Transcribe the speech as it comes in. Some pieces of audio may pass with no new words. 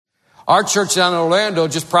Our church down in Orlando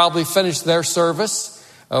just probably finished their service.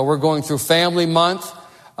 We're going through Family Month.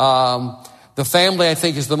 The family, I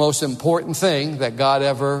think, is the most important thing that God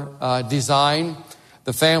ever designed.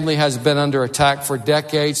 The family has been under attack for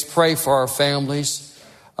decades. Pray for our families.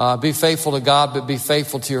 Be faithful to God, but be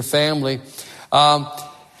faithful to your family.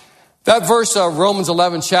 That verse, Romans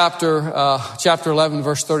 11, chapter 11,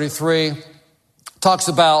 verse 33, talks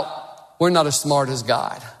about we're not as smart as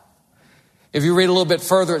God. If you read a little bit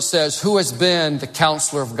further, it says, who has been the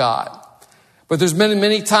counselor of God? But there's been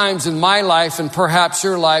many times in my life and perhaps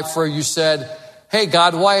your life where you said, hey,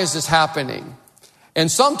 God, why is this happening?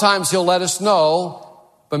 And sometimes he'll let us know,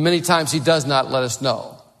 but many times he does not let us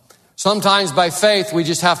know. Sometimes by faith, we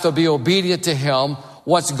just have to be obedient to him,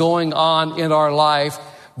 what's going on in our life,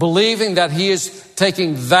 believing that he is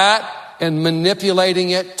taking that and manipulating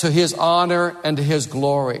it to his honor and to his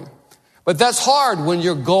glory. But that's hard when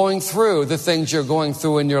you're going through the things you're going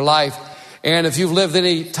through in your life. And if you've lived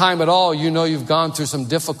any time at all, you know you've gone through some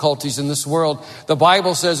difficulties in this world. The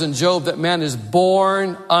Bible says in Job that man is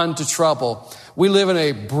born unto trouble. We live in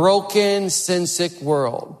a broken, sin-sick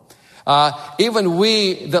world. Even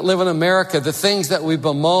we that live in America, the things that we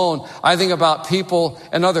bemoan, I think about people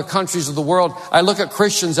in other countries of the world. I look at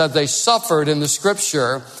Christians as they suffered in the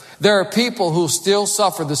scripture. There are people who still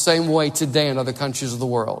suffer the same way today in other countries of the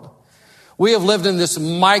world. We have lived in this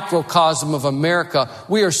microcosm of America.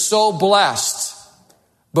 We are so blessed,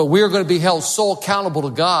 but we are going to be held so accountable to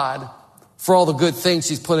God for all the good things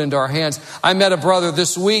he's put into our hands. I met a brother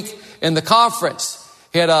this week in the conference.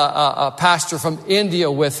 He had a pastor from India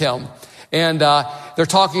with him. And they're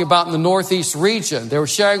talking about in the Northeast region. They were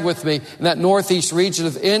sharing with me in that Northeast region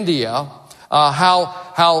of India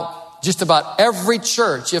how just about every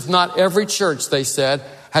church, if not every church, they said,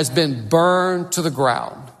 has been burned to the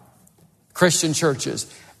ground. Christian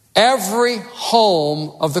churches. Every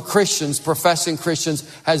home of the Christians, professing Christians,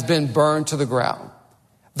 has been burned to the ground.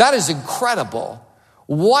 That is incredible.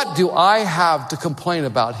 What do I have to complain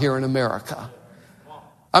about here in America?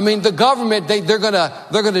 I mean, the government, they're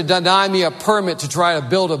gonna deny me a permit to try to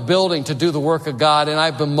build a building to do the work of God, and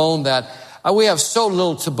I bemoan that. We have so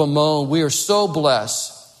little to bemoan. We are so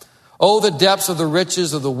blessed. Oh, the depths of the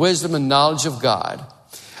riches of the wisdom and knowledge of God.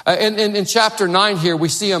 In chapter 9 here, we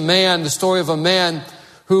see the story of a man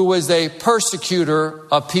who was a persecutor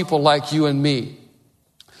of people like you and me.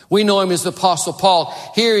 We know him as the Apostle Paul.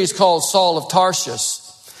 Here he's called Saul of Tarsus.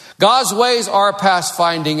 God's ways are past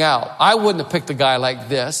finding out. I wouldn't have picked a guy like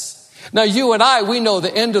this. Now, you and I, we know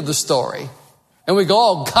the end of the story. And we go,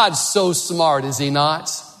 oh, God's so smart, is he not?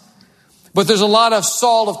 But there's a lot of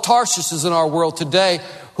Saul of Tarsuses in our world today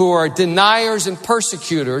who are deniers and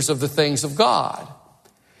persecutors of the things of God.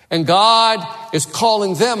 And God is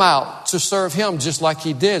calling them out to serve him just like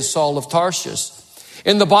he did Saul of Tarsus.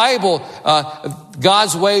 In the Bible,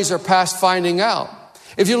 God's ways are past finding out.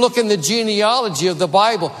 If you look in the genealogy of the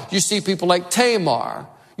Bible, you see people like Tamar.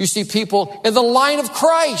 You see people in the line of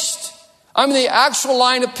Christ. I mean, the actual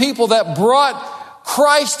line of people that brought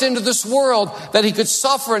Christ into this world, that he could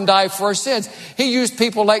suffer and die for our sins. He used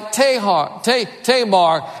people like Tamar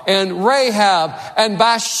and Rahab and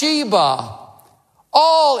Bathsheba.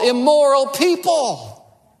 All immoral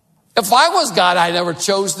people. If I was God, I never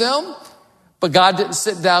chose them. But God didn't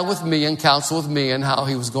sit down with me and counsel with me on how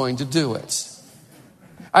he was going to do it.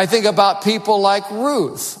 I think about people like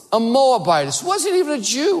Ruth, a Moabitess, wasn't even a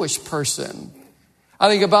Jewish person. I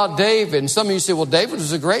think about David. And some of you say, well, David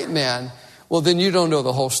was a great man. Well, then you don't know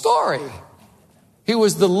the whole story. He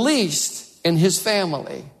was the least in his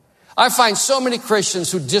family. I find so many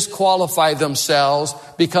Christians who disqualify themselves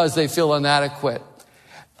because they feel inadequate.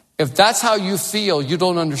 If that's how you feel, you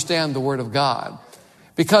don't understand the Word of God.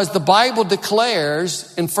 Because the Bible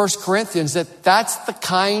declares in 1 Corinthians that that's the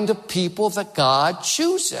kind of people that God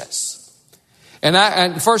chooses. And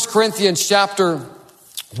 1 Corinthians chapter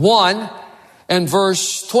 1 and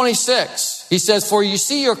verse 26, he says, for you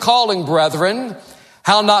see your calling, brethren,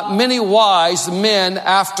 how not many wise men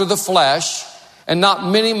after the flesh, and not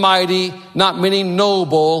many mighty, not many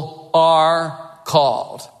noble are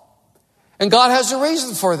called. And God has a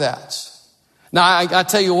reason for that. Now, I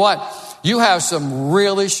tell you what, you have some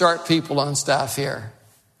really sharp people on staff here.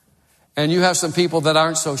 And you have some people that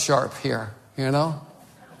aren't so sharp here, you know?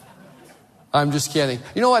 I'm just kidding.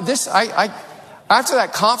 You know what, after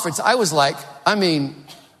that conference, I was like,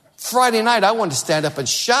 Friday night, I wanted to stand up and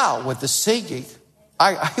shout with the singing.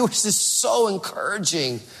 It was just so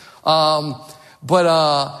encouraging. When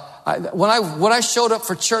I showed up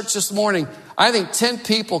for church this morning, I think 10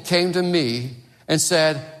 people came to me and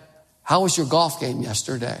said, how was your golf game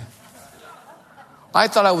yesterday? I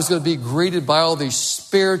thought I was going to be greeted by all these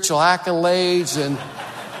spiritual accolades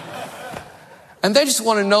and they just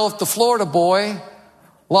want to know if the Florida boy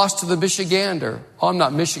lost to the Michigander. Oh, I'm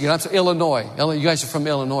not Michigan. I'm from Illinois. You guys are from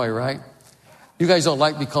Illinois, right? You guys don't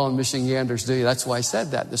like me calling Michiganders, do you? That's why I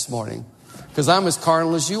said that this morning. Because I'm as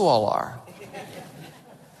carnal as you all are.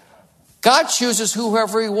 God chooses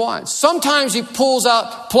whoever he wants. Sometimes he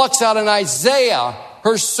plucks out an Isaiah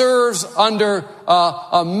who serves under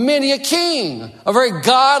many a king, a very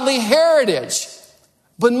godly heritage.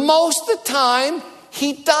 But most of the time,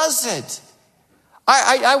 he doesn't.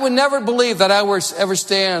 I would never believe that I would ever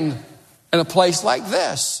stand in a place like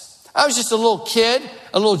this. I was just a little kid,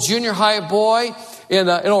 a little junior high boy in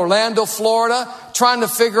Orlando, Florida, trying to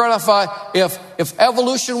figure out if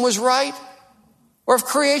evolution was right or if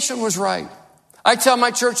creation was right. I tell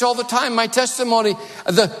my church all the time, my testimony,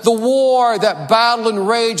 the war, that battle and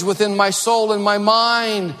rage within my soul and my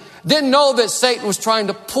mind. Didn't know that Satan was trying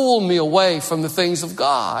to pull me away from the things of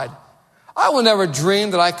God. I would never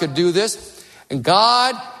dream that I could do this. And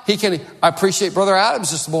God, I appreciate Brother Adams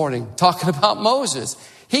this morning talking about Moses.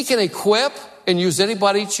 He can equip and use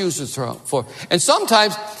anybody he chooses for. And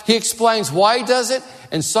sometimes he explains why he does it,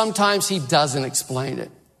 and sometimes he doesn't explain it.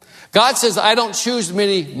 God says, I don't choose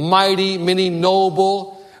many mighty, many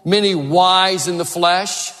noble, many wise in the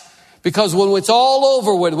flesh, because when it's all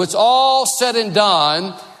over with, when it's all said and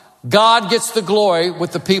done, God gets the glory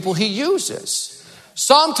with the people he uses.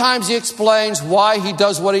 Sometimes he explains why he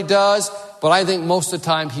does what he does, but I think most of the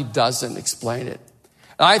time he doesn't explain it.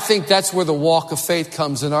 And I think that's where the walk of faith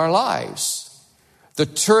comes in our lives. The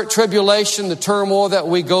tribulation, the turmoil that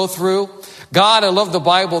we go through. God, I love the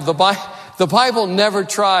Bible. The Bible never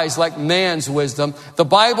tries, like man's wisdom, the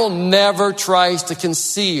Bible never tries to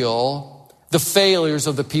conceal the failures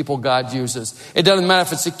of the people God uses. It doesn't matter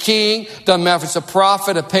if it's a king, doesn't matter if it's a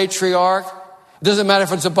prophet, a patriarch. It doesn't matter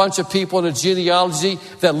if it's a bunch of people in a genealogy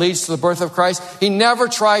that leads to the birth of Christ. He never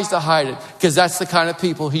tries to hide it because that's the kind of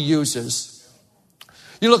people he uses.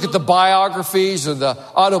 You look at the biographies or the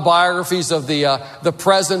autobiographies of the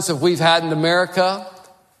presidents that we've had in America.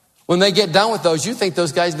 When they get done with those, you think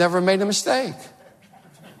those guys never made a mistake.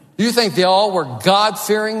 You think they all were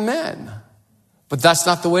God-fearing men. But that's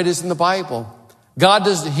not the way it is in the Bible.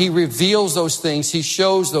 He reveals those things. He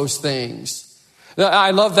shows those things.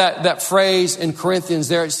 I love that phrase in Corinthians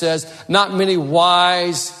there. It says, not many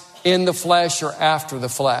wise in the flesh or after the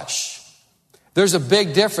flesh. There's a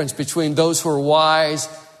big difference between those who are wise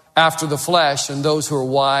after the flesh and those who are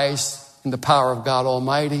wise in the power of God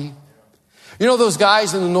Almighty. You know those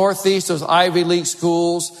guys in the Northeast, those Ivy League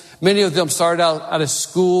schools? Many of them started out of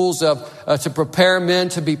schools to prepare men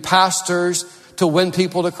to be pastors, to win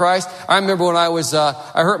people to Christ. I remember when I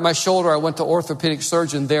hurt my shoulder, I went to orthopedic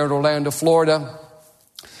surgeon there in Orlando, Florida.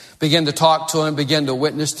 Began to talk to him, began to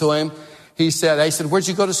witness to him. I said, where'd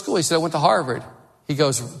you go to school? He said, I went to Harvard. He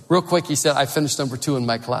goes, real quick, he said, I finished number 2 in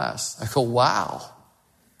my class. I go, wow.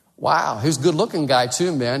 He was a good looking guy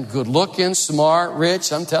too, man. Good looking, smart,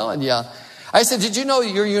 rich, I'm telling you. I said, did you know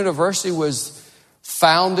your university was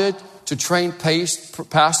founded to train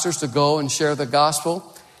pastors to go and share the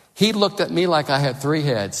gospel? He looked at me like I had 3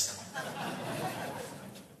 heads.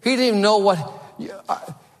 He didn't even know what...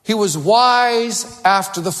 He was wise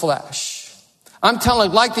after the flesh. I'm telling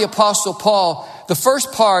you, like the Apostle Paul, the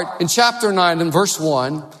first part in chapter 9 and verse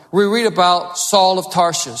 1, we read about Saul of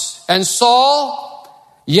Tarshish. And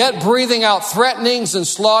Saul, yet breathing out threatenings and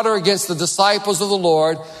slaughter against the disciples of the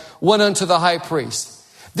Lord, went unto the high priest.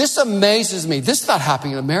 This amazes me. This is not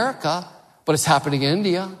happening in America, but it's happening in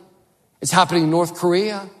India. It's happening in North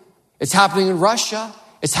Korea. It's happening in Russia.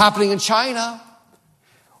 It's happening in China.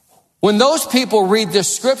 When those people read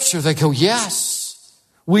this scripture, they go, yes,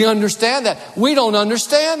 we understand that. We don't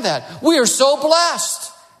understand that. We are so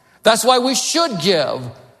blessed. That's why we should give.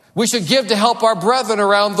 We should give to help our brethren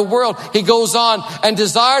around the world. He goes on, and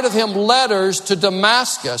desired of him letters to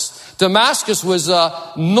Damascus. Damascus was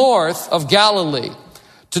north of Galilee.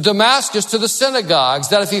 To Damascus, to the synagogues,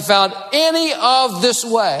 that if he found any of this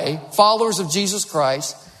way, followers of Jesus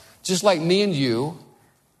Christ, just like me and you,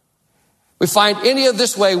 we find any of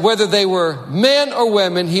this way, whether they were men or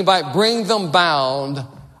women, he might bring them bound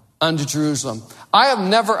unto Jerusalem. I have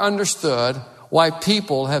never understood why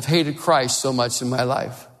people have hated Christ so much in my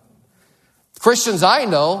life. Christians I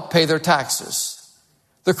know pay their taxes.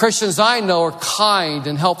 The Christians I know are kind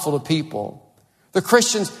and helpful to people. The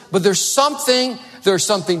Christians, but there's something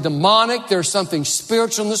demonic, there's something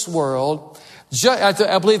spiritual in this world.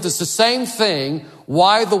 I believe it's the same thing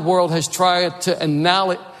why the world has tried to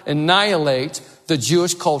annihilate the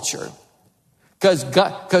Jewish culture.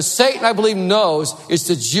 Because Satan, I believe, knows it's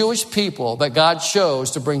the Jewish people that God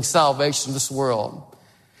chose to bring salvation to this world.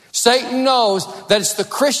 Satan knows that it's the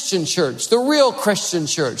Christian church, the real Christian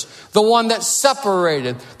church, the one that's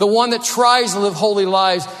separated, the one that tries to live holy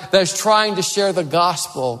lives, that is trying to share the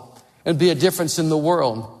gospel and be a difference in the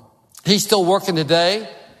world. He's still working today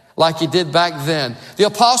like he did back then. The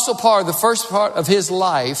Apostle Paul, the first part of his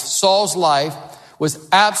life, Saul's life, was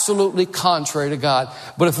absolutely contrary to God.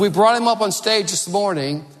 But if we brought him up on stage this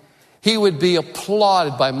morning, he would be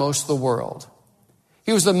applauded by most of the world.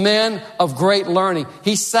 He was a man of great learning.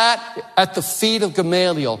 He sat at the feet of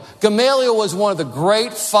Gamaliel. Gamaliel was one of the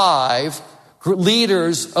great 5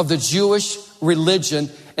 leaders of the Jewish religion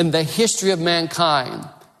in the history of mankind.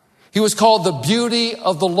 He was called the beauty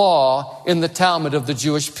of the law in the Talmud of the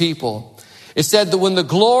Jewish people. It said that when the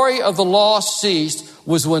glory of the law ceased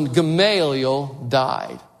was when Gamaliel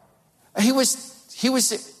died. He was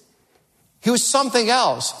something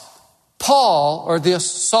else. Paul, or the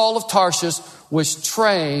Saul of Tarsus, was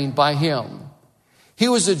trained by him. He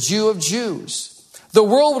was a Jew of Jews. The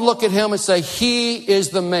world would look at him and say, he is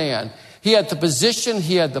the man. He had the position,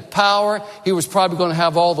 he had the power, he was probably going to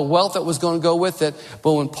have all the wealth that was going to go with it.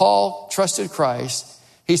 But when Paul trusted Christ,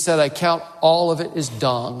 he said, I count all of it as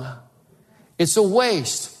dung. It's a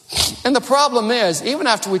waste. And the problem is, even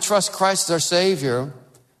after we trust Christ as our Savior,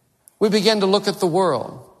 we begin to look at the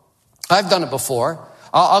world. I've done it before.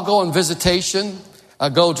 I'll go on visitation. I'll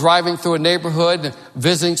go driving through a neighborhood and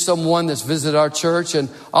visiting someone that's visited our church, and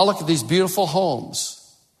I'll look at these beautiful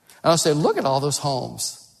homes. And I'll say, look at all those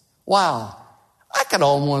homes. Wow, I could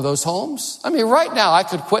own one of those homes. I mean, right now I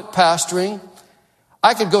could quit pastoring.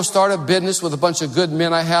 I could go start a business with a bunch of good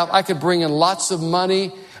men I have. I could bring in lots of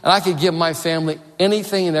money, and I could give my family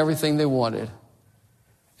anything and everything they wanted.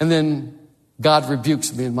 And then God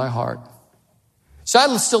rebukes me in my heart. So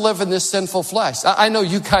I still live in this sinful flesh. I know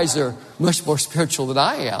you guys are much more spiritual than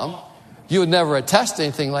I am. You would never attest to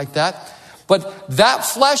anything like that. But that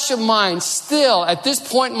flesh of mine still, at this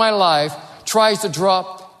point in my life, tries to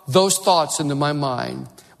drop those thoughts into my mind.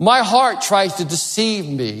 My heart tries to deceive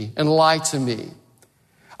me and lie to me.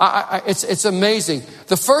 It's amazing.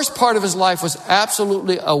 The first part of his life was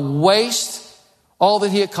absolutely a waste, all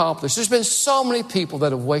that he accomplished. There's been so many people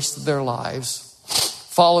that have wasted their lives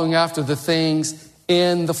following after the things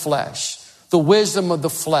in the flesh, the wisdom of the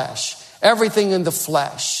flesh, everything in the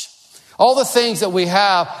flesh. All the things that we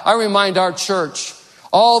have, I remind our church,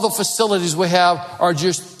 all the facilities we have are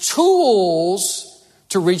just tools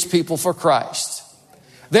to reach people for Christ.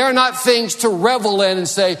 They're not things to revel in and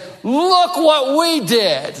say, look what we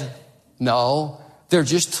did. No, they're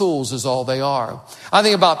just tools is all they are. I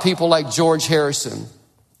think about people like George Harrison.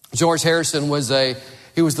 George Harrison was the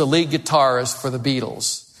lead guitarist for the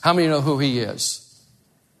Beatles. How many know who he is?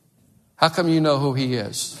 How come you know who he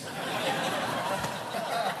is?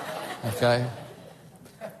 Okay.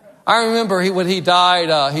 I remember when he died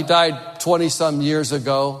 20-some years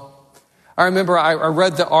ago. I remember I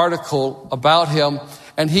read the article about him,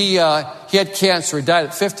 and he had cancer. He died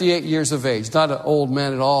at 58 years of age. Not an old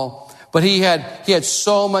man at all. But he had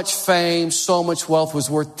so much fame, so much wealth,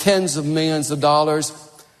 was worth tens of millions of dollars.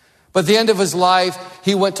 But at the end of his life,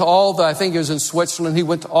 he went to I think it was in Switzerland, he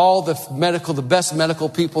went to all the best medical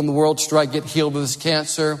people in the world to try to get healed of his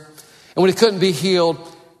cancer. And when he couldn't be healed,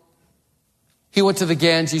 he went to the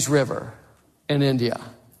Ganges River in India.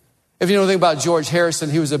 If you know anything about George Harrison,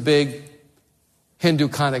 he was a big Hindu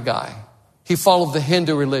kind of guy. He followed the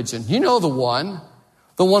Hindu religion. You know the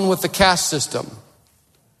one with the caste system,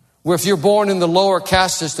 where if you're born in the lower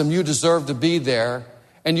caste system, you deserve to be there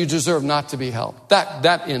and you deserve not to be helped.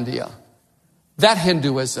 That India, that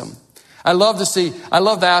Hinduism. I love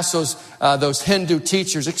to ask those Hindu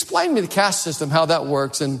teachers, explain to me the caste system, how that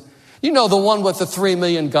works. And you know, the one with the 3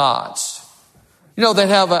 million gods. You know, they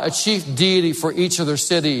have a chief deity for each of their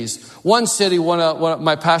cities. One city, one of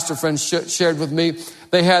my pastor friends shared with me,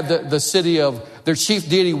 they had the city of, their chief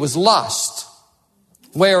deity was lust,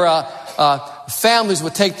 where families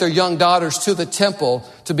would take their young daughters to the temple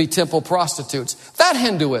to be temple prostitutes. That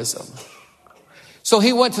Hinduism. So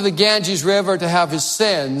he went to the Ganges River to have his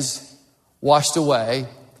sins washed away,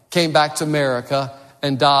 came back to America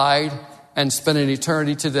and died and spent an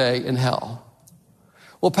eternity today in hell.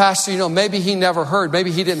 Well, Pastor, you know, maybe he never heard.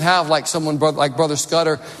 Maybe he didn't have like someone like Brother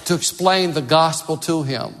Scudder to explain the gospel to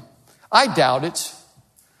him. I doubt it.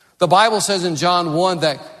 The Bible says in John 1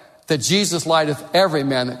 that Jesus lighteth every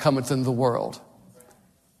man that cometh into the world.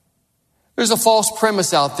 There's a false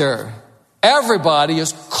premise out there. Everybody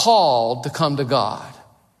is called to come to God.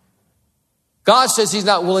 God says he's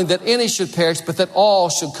not willing that any should perish, but that all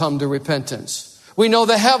should come to repentance. We know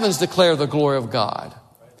the heavens declare the glory of God.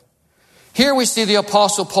 Here we see the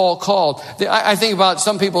Apostle Paul called. I think about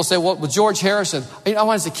some people say, well, with George Harrison, I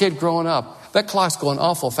was a kid growing up. That clock's going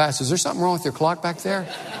awful fast. Is there something wrong with your clock back there?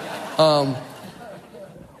 When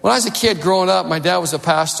I was a kid growing up, my dad was a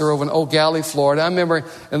pastor over in Oak Galley, Florida. I remember,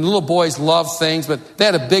 and the little boys loved things, but they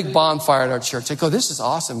had a big bonfire at our church. They go, this is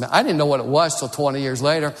awesome, man. I didn't know what it was till 20 years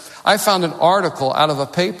later. I found an article out of a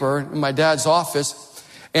paper in my dad's office,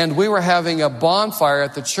 and we were having a bonfire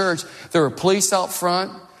at the church. There were police out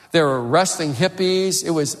front. They were arresting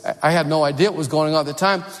hippies. I had no idea what was going on at the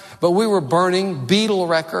time, but we were burning Beatle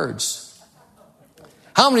records.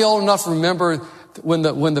 How many old enough remember when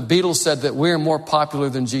the Beatles said that we're more popular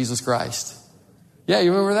than Jesus Christ? Yeah,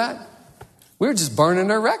 you remember that? We were just burning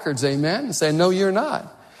their records, amen, and saying, no, you're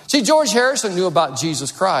not. See, George Harrison knew about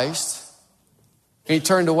Jesus Christ, and he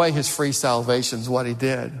turned away his free salvation is what he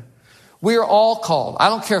did. We are all called. I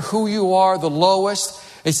don't care who you are, the lowest.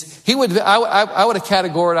 I would have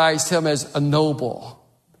categorized him as a noble.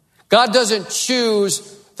 God doesn't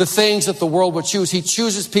choose the things that the world would choose. He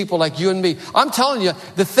chooses people like you and me. I'm telling you,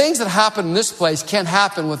 the things that happen in this place can't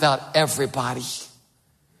happen without everybody.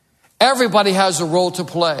 Everybody has a role to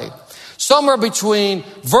play. Somewhere between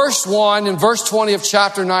verse 1 and verse 20 of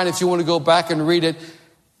chapter 9, if you want to go back and read it,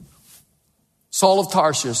 Saul of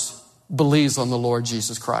Tarshish believes on the Lord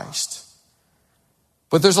Jesus Christ.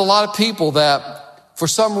 But there's a lot of people that, for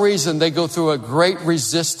some reason, they go through a great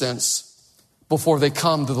resistance before they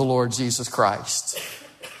come to the Lord Jesus Christ.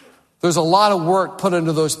 There's a lot of work put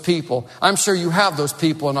into those people. I'm sure you have those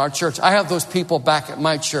people in our church. I have those people back at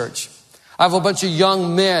my church. I have a bunch of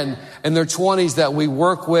young men in their 20s that we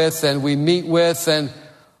work with and we meet with, and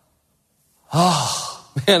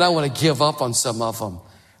oh man, I want to give up on some of them.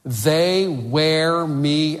 They wear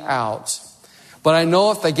me out. But I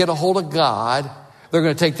know if they get a hold of God, they're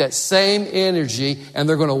going to take that same energy and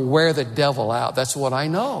they're going to wear the devil out. That's what I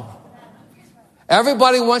know.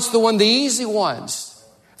 Everybody wants the easy ones.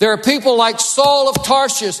 There are people like Saul of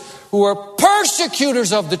Tarshish who are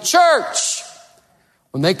persecutors of the church.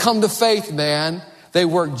 When they come to faith, man, they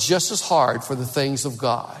work just as hard for the things of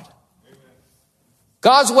God.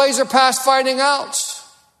 God's ways are past finding out.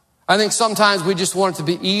 I think sometimes we just want it to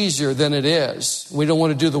be easier than it is. We don't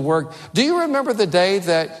want to do the work. Do you remember the day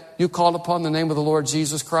that you called upon the name of the Lord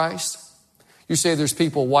Jesus Christ? You say there's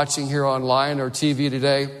people watching here online or TV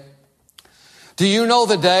today. Do you know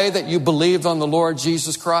the day that you believed on the Lord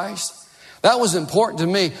Jesus Christ? That was important to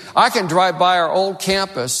me. I can drive by our old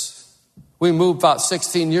campus. We moved about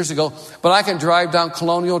 16 years ago, but I can drive down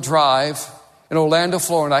Colonial Drive in Orlando,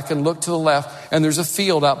 Florida. I can look to the left, and there's a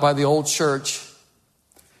field out by the old church.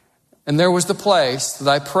 And there was the place that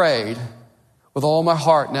I prayed with all my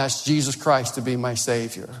heart and asked Jesus Christ to be my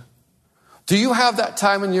Savior. Do you have that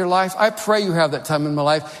time in your life? I pray you have that time in my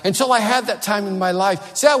life. Until I had that time in my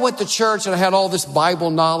life. See, I went to church and I had all this Bible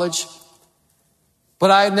knowledge, but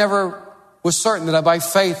I never was certain that by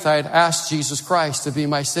faith I had asked Jesus Christ to be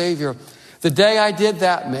my Savior. The day I did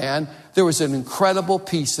that, man, there was an incredible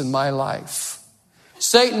peace in my life.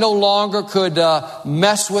 Satan no longer could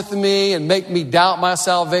mess with me and make me doubt my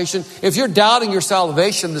salvation. If you're doubting your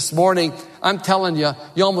salvation this morning, I'm telling you,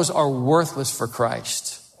 you almost are worthless for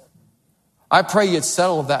Christ. I pray you'd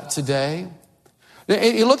settle that today.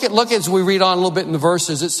 You look as we read on a little bit in the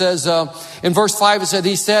verses. It says, in verse 5, it said,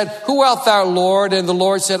 he said, who art thou, Lord? And the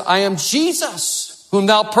Lord said, I am Jesus, whom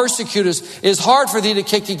thou persecutest. It is hard for thee to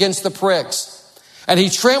kick against the pricks. And he,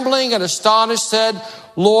 trembling and astonished, said,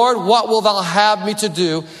 Lord, what wilt thou have me to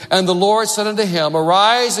do? And the Lord said unto him,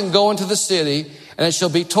 arise and go into the city, and it shall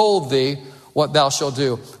be told thee what thou shalt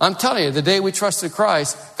do. I'm telling you, the day we trusted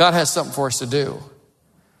Christ, God has something for us to do.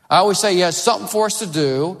 I always say he has something for us to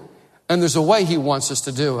do, and there's a way he wants us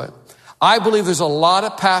to do it. I believe there's a lot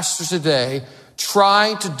of pastors today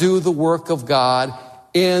trying to do the work of God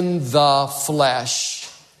in the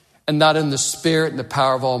flesh and not in the spirit and the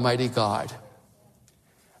power of Almighty God.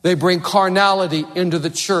 They bring carnality into the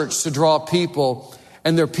church to draw people,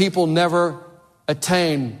 and their people never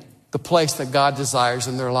attain the place that God desires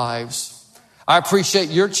in their lives. I appreciate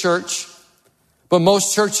your church, but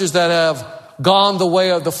most churches that have gone the way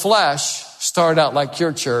of the flesh start out like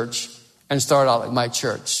your church and start out like my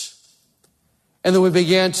church. And then we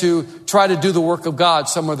began to try to do the work of God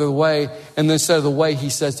some other way, and then instead of the way he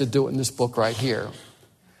says to do it in this book right here.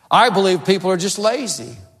 I believe people are just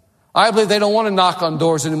lazy. I believe they don't want to knock on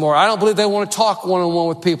doors anymore. I don't believe they want to talk one-on-one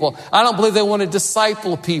with people. I don't believe they want to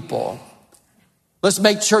disciple people. Let's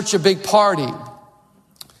make church a big party.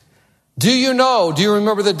 Do you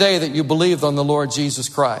remember the day that you believed on the Lord Jesus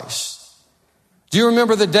Christ? Do you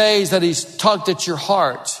remember the days that he's tugged at your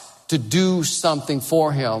heart to do something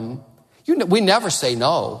for him, we never say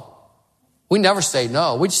no. We never say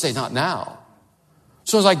no. We just say not now. As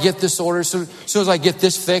soon as I get this order, as soon as I get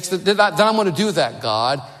this fixed, then I'm going to do that,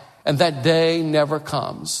 God. And that day never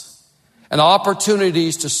comes. And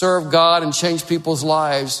opportunities to serve God and change people's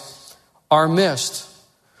lives are missed.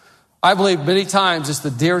 I believe many times it's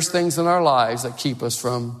the dearest things in our lives that keep us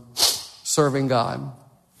from serving God.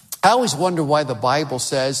 I always wonder why the Bible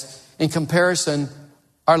says, in comparison,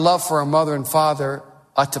 our love for our mother and father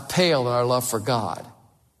ought to pale in our love for God.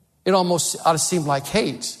 It almost ought to seem like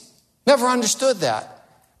hate. Never understood that,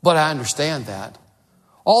 but I understand that.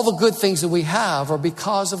 All the good things that we have are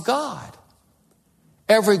because of God.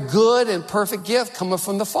 Every good and perfect gift cometh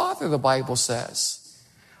from the Father, the Bible says.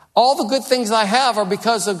 All the good things I have are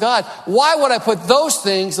because of God. Why would I put those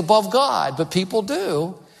things above God? But people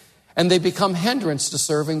do, and they become hindrance to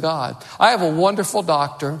serving God. I have a wonderful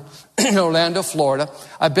doctor in Orlando, Florida.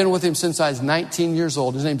 I've been with him since I was 19 years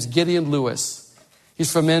old. His name's Gideon Lewis.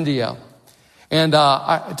 He's from India. And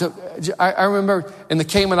I remember in the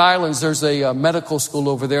Cayman Islands, there's a medical school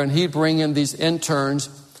over there, and he'd bring in these interns.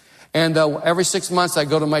 And every 6 months, I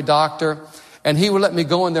go to my doctor, and he would let me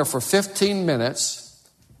go in there for 15 minutes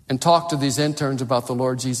and talk to these interns about the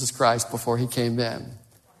Lord Jesus Christ before he came in.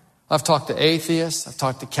 I've talked to atheists, I've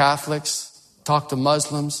talked to Catholics, talked to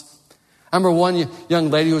Muslims. I remember one young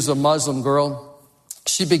lady who was a Muslim girl.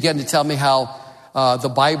 She began to tell me how the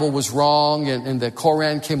Bible was wrong and the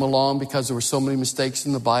Koran came along because there were so many mistakes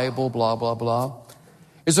in the Bible, blah, blah, blah.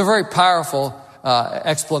 It's a very powerful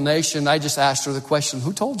explanation. I just asked her the question,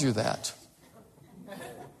 who told you that?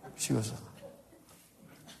 She was,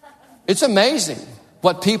 it's amazing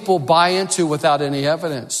what people buy into without any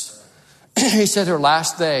evidence. He said her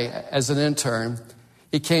last day as an intern,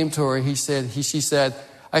 he came to her, she said,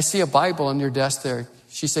 I see a Bible on your desk there.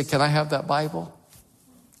 She said, can I have that Bible?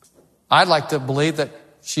 I'd like to believe that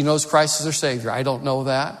she knows Christ as her Savior. I don't know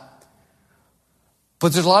that.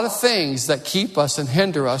 But there's a lot of things that keep us and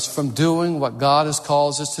hinder us from doing what God has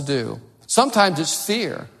called us to do. Sometimes it's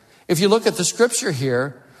fear. If you look at the scripture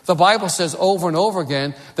here, the Bible says over and over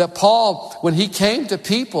again that Paul, when he came to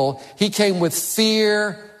people, he came with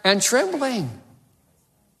fear and trembling.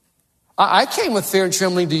 I came with fear and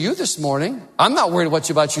trembling to you this morning. I'm not worried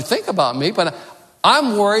about you think about me, but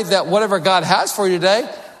I'm worried that whatever God has for you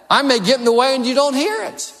today, I may get in the way and you don't hear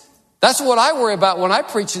it. That's what I worry about when I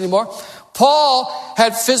preach anymore. Paul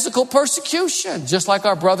had physical persecution, just like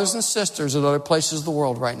our brothers and sisters in other places of the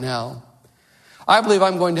world right now. I believe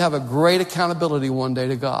I'm going to have a great accountability one day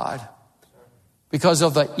to God because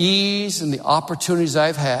of the ease and the opportunities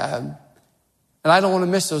I've had. And I don't want to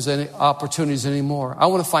miss those opportunities anymore. I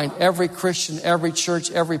want to find every Christian, every church,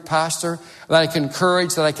 every pastor that I can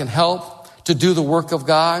encourage, that I can help to do the work of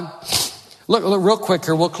God. Look real quick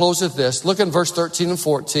here. We'll close with this. Look in verse 13 and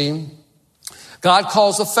 14. God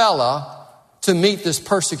calls a fella to meet this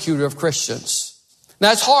persecutor of Christians.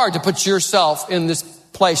 Now, it's hard to put yourself in this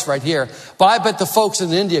place right here, but I bet the folks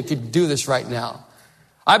in India could do this right now.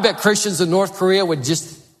 I bet Christians in North Korea would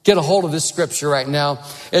just get a hold of this scripture right now.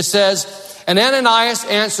 It says, and Ananias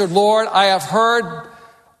answered, Lord, I have heard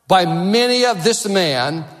by many of this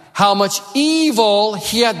man how much evil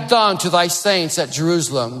he hath done to thy saints at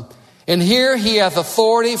Jerusalem. And here he hath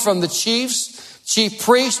authority from the chief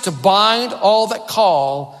priests to bind all that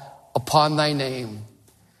call upon thy name.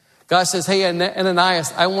 God says, hey,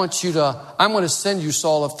 Ananias, I'm going to send you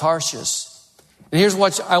Saul of Tarshish. And here's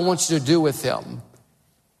what I want you to do with him.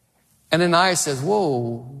 And Ananias says,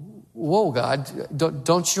 whoa, God,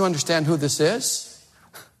 don't you understand who this is?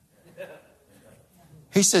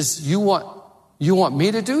 He says, you want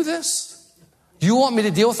me to do this? You want me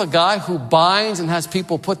to deal with a guy who binds and has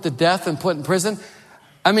people put to death and put in prison?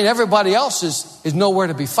 I mean, everybody else is nowhere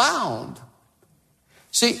to be found.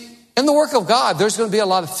 See, in the work of God, there's going to be a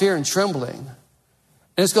lot of fear and trembling.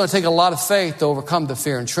 And it's going to take a lot of faith to overcome the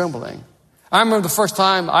fear and trembling. I remember the first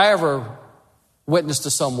time I ever witnessed to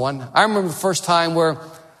someone. I remember the first time where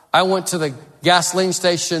I went to the gasoline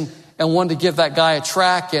station and wanted to give that guy a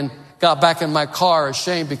track and got back in my car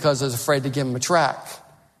ashamed because I was afraid to give him a track.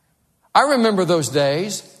 I remember those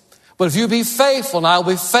days. But if you be faithful, and I'll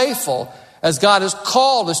be faithful, as God has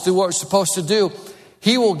called us to do what we're supposed to do,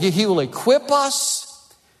 He will equip us.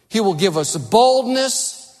 He will give us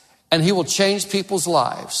boldness, and He will change people's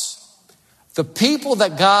lives. The people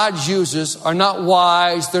that God uses are not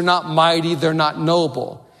wise, they're not mighty, they're not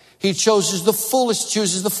noble. He chooses the foolish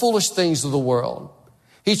things of the world.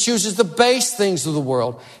 He chooses the base things of the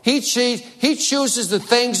world. He chooses the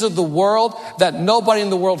things of the world that nobody in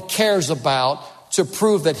the world cares about to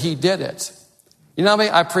prove that He did it. You know what I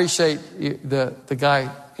mean? I appreciate the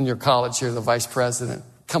guy in your college here, the vice president.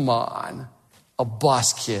 Come on. A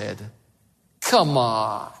boss kid. Come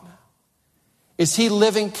on. Is he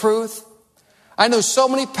living proof? I know so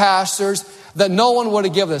many pastors that no one would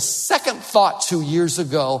have given a second thought to years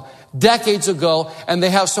ago, decades ago, and they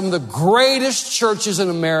have some of the greatest churches in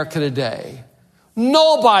America today.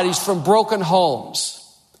 Nobody's from broken homes.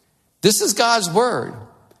 This is God's word.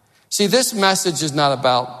 See, this message is not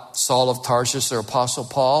about Saul of Tarsus or Apostle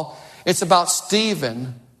Paul. It's about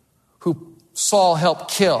Stephen, who Saul helped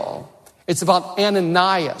kill. It's about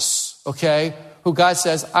Ananias, okay, who God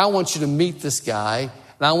says, I want you to meet this guy,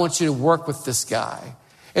 and I want you to work with this guy.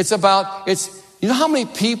 You know how many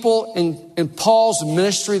people in Paul's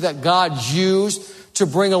ministry that God used to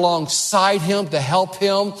bring alongside him, to help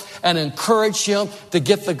him and encourage him to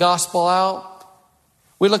get the gospel out?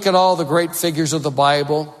 We look at all the great figures of the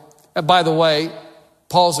Bible. And by the way,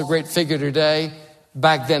 Paul's a great figure today.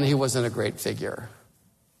 Back then, he wasn't a great figure.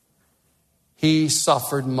 He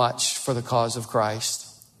suffered much for the cause of Christ.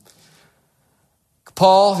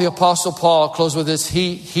 Paul, the Apostle Paul, close with this.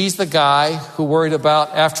 He's the guy who worried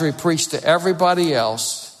about after he preached to everybody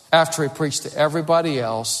else,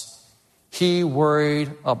 he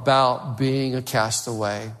worried about being a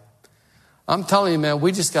castaway. I'm telling you, man,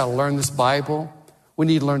 we just got to learn this Bible. We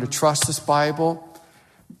need to learn to trust this Bible.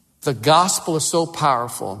 The gospel is so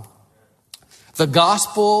powerful. The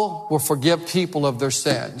gospel will forgive people of their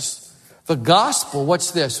sins. The gospel,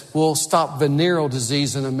 what's this? Will stop venereal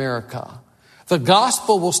disease in America. The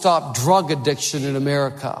gospel will stop drug addiction in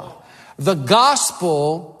America. The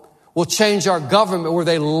gospel will change our government where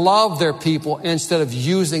they love their people instead of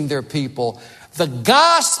using their people. The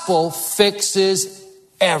gospel fixes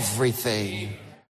everything.